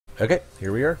Okay,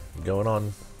 here we are, going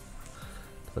on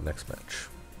to the next match.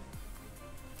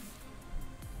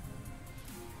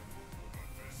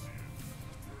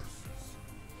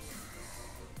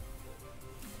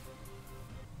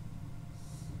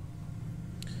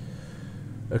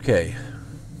 Okay,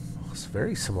 well, it's a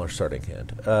very similar starting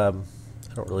hand. I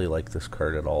don't really like this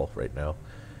card at all right now.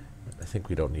 I think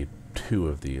we don't need two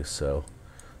of these, so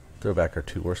throw back our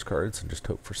two worst cards and just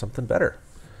hope for something better.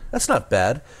 That's not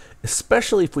bad,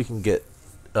 especially if we can get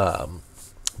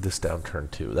this down turn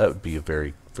 2. That would be a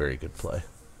very, very good play.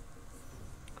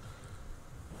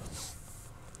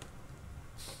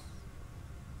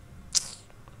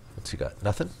 What's he got?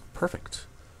 Nothing? Perfect.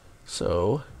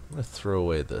 So, I'm going to throw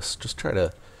away this. Just try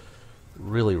to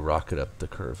really rocket up the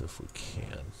curve if we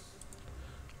can.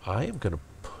 I am going to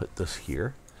put this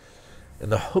here in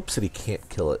the hopes that he can't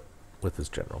kill it with his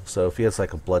general. So if he has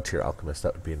like a Blood Tier Alchemist,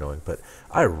 that would be annoying, but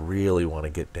I really want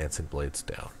to get Dancing Blades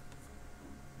down.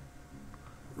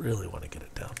 Really want to get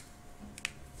it down.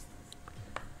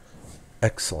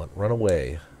 Excellent. Run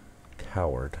away.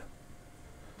 Coward.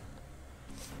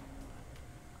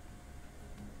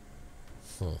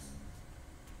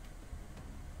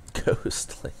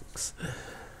 Ghost Links.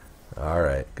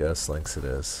 Alright, Ghost Links it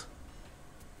is.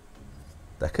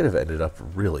 That could have ended up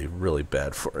really, really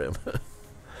bad for him.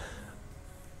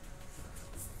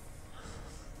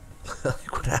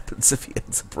 Like, what happens if he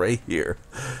ends up right here?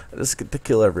 I just get to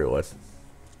kill everyone.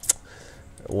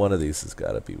 One of these has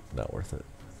got to be not worth it.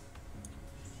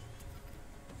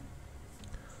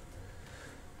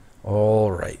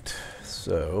 Alright,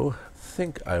 so I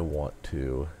think I want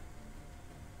to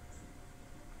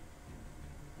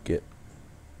get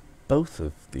both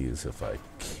of these if I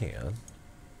can.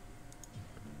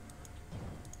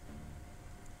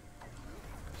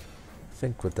 I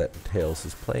think what that entails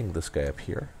is playing this guy up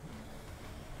here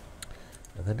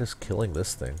and then just killing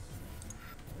this thing.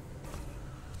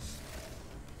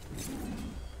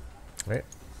 Alright,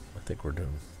 I think we're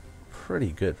doing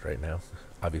pretty good right now.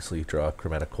 Obviously draw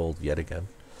Chromatic Cold yet again.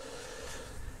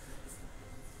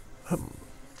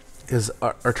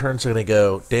 Our turns are going to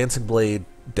go Dancing Blade,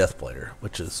 Deathblighter,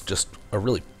 which is just a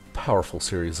really powerful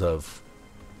series of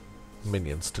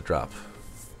minions to drop.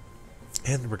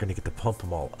 And we're going to get to pump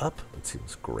them all up. It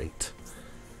seems great.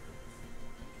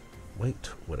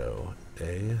 Wait, Widow,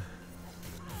 A.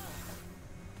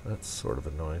 That's sort of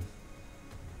annoying.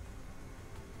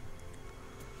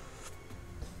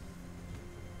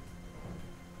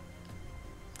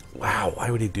 Wow,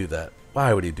 why would he do that?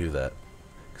 Why would he do that?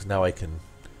 Because now I can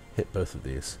hit both of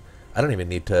these. I don't even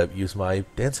need to use my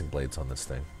Dancing Blades on this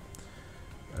thing.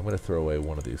 I'm going to throw away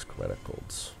one of these Chromatic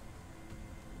Golds.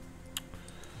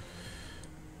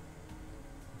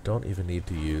 Don't even need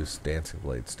to use Dancing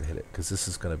Blades to hit it, because this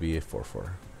is going to be a 4-4.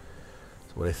 So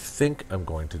what I think I'm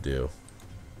going to do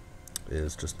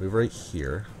is just move right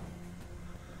here.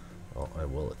 Oh, I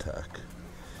will attack.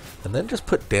 And then just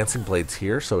put Dancing Blades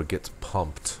here so it gets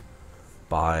pumped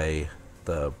by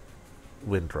the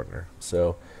Windrunner.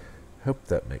 So, hope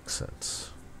that makes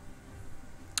sense.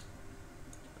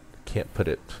 Can't put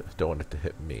it, don't want it to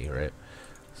hit me, right?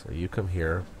 So you come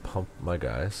here, pump my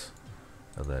guys,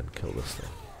 and then kill this thing.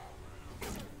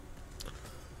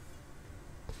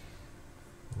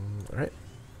 Alright.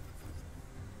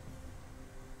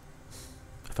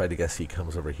 If I had to guess, he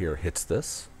comes over here, hits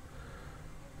this.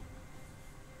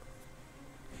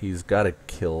 He's got to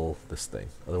kill this thing,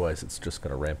 otherwise it's just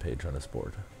going to rampage on his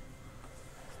board.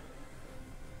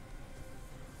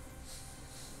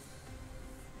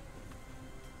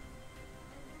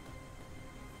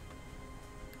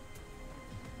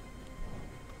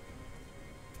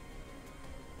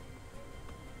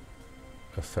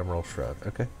 Ephemeral Shroud,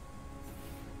 okay.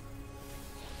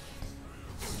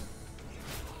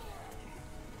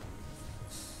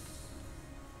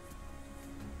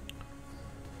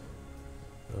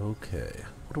 Okay,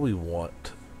 what do we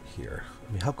want here?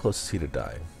 I mean, how close is he to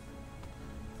dying?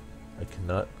 I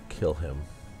cannot kill him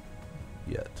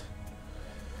yet.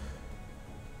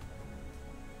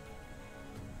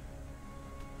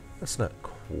 That's not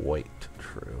quite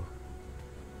true.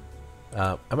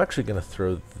 I'm actually going to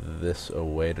throw this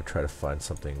away to try to find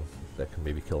something that can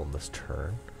maybe kill him this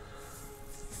turn.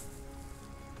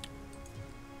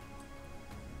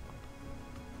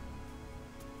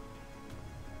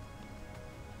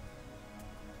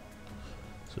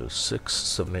 So 6,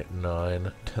 7, 8,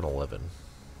 9, 10, 11,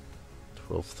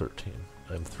 12, 13.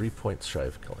 I'm 3 points shy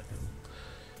of killing him.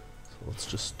 So let's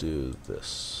just do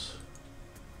this.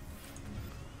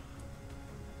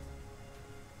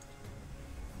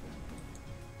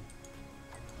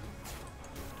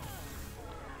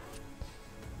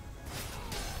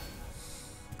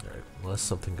 Alright, Unless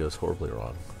something goes horribly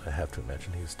wrong, I have to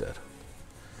imagine he's dead.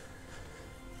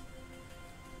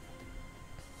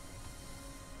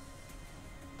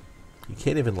 You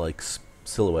can't even, like,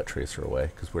 silhouette tracer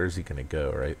away, because where's he going to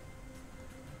go, right?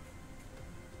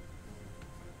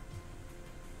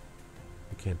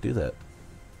 You can't do that.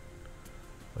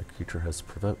 My creature has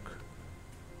provoke.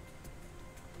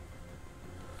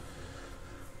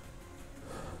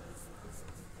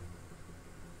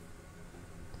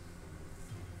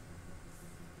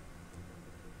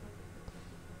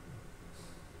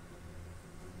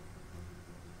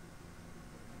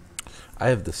 I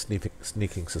have the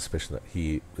sneaking suspicion that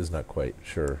he is not quite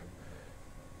sure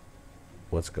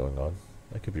what's going on.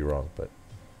 I could be wrong, but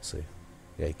we'll see.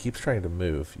 Yeah, he keeps trying to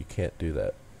move. You can't do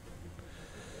that.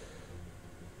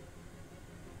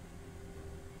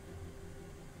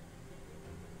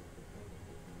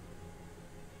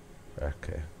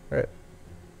 Okay, alright.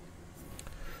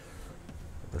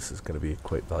 This is going to be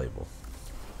quite valuable.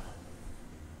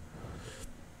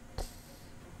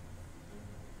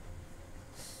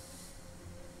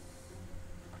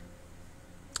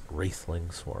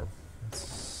 Wraithling Swarm. That's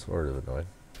sort of annoying.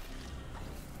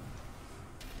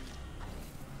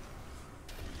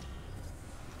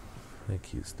 I think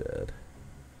he's dead.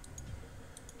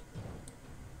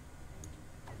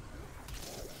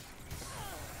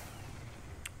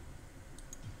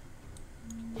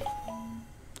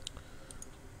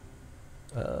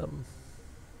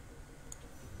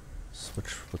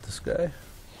 Switch with this guy.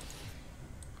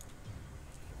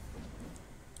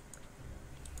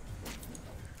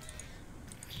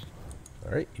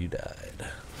 Alright, you died.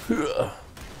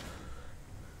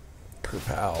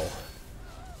 Kerpow.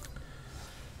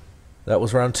 That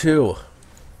was round 2.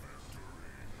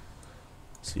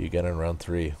 See you again in round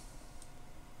 3.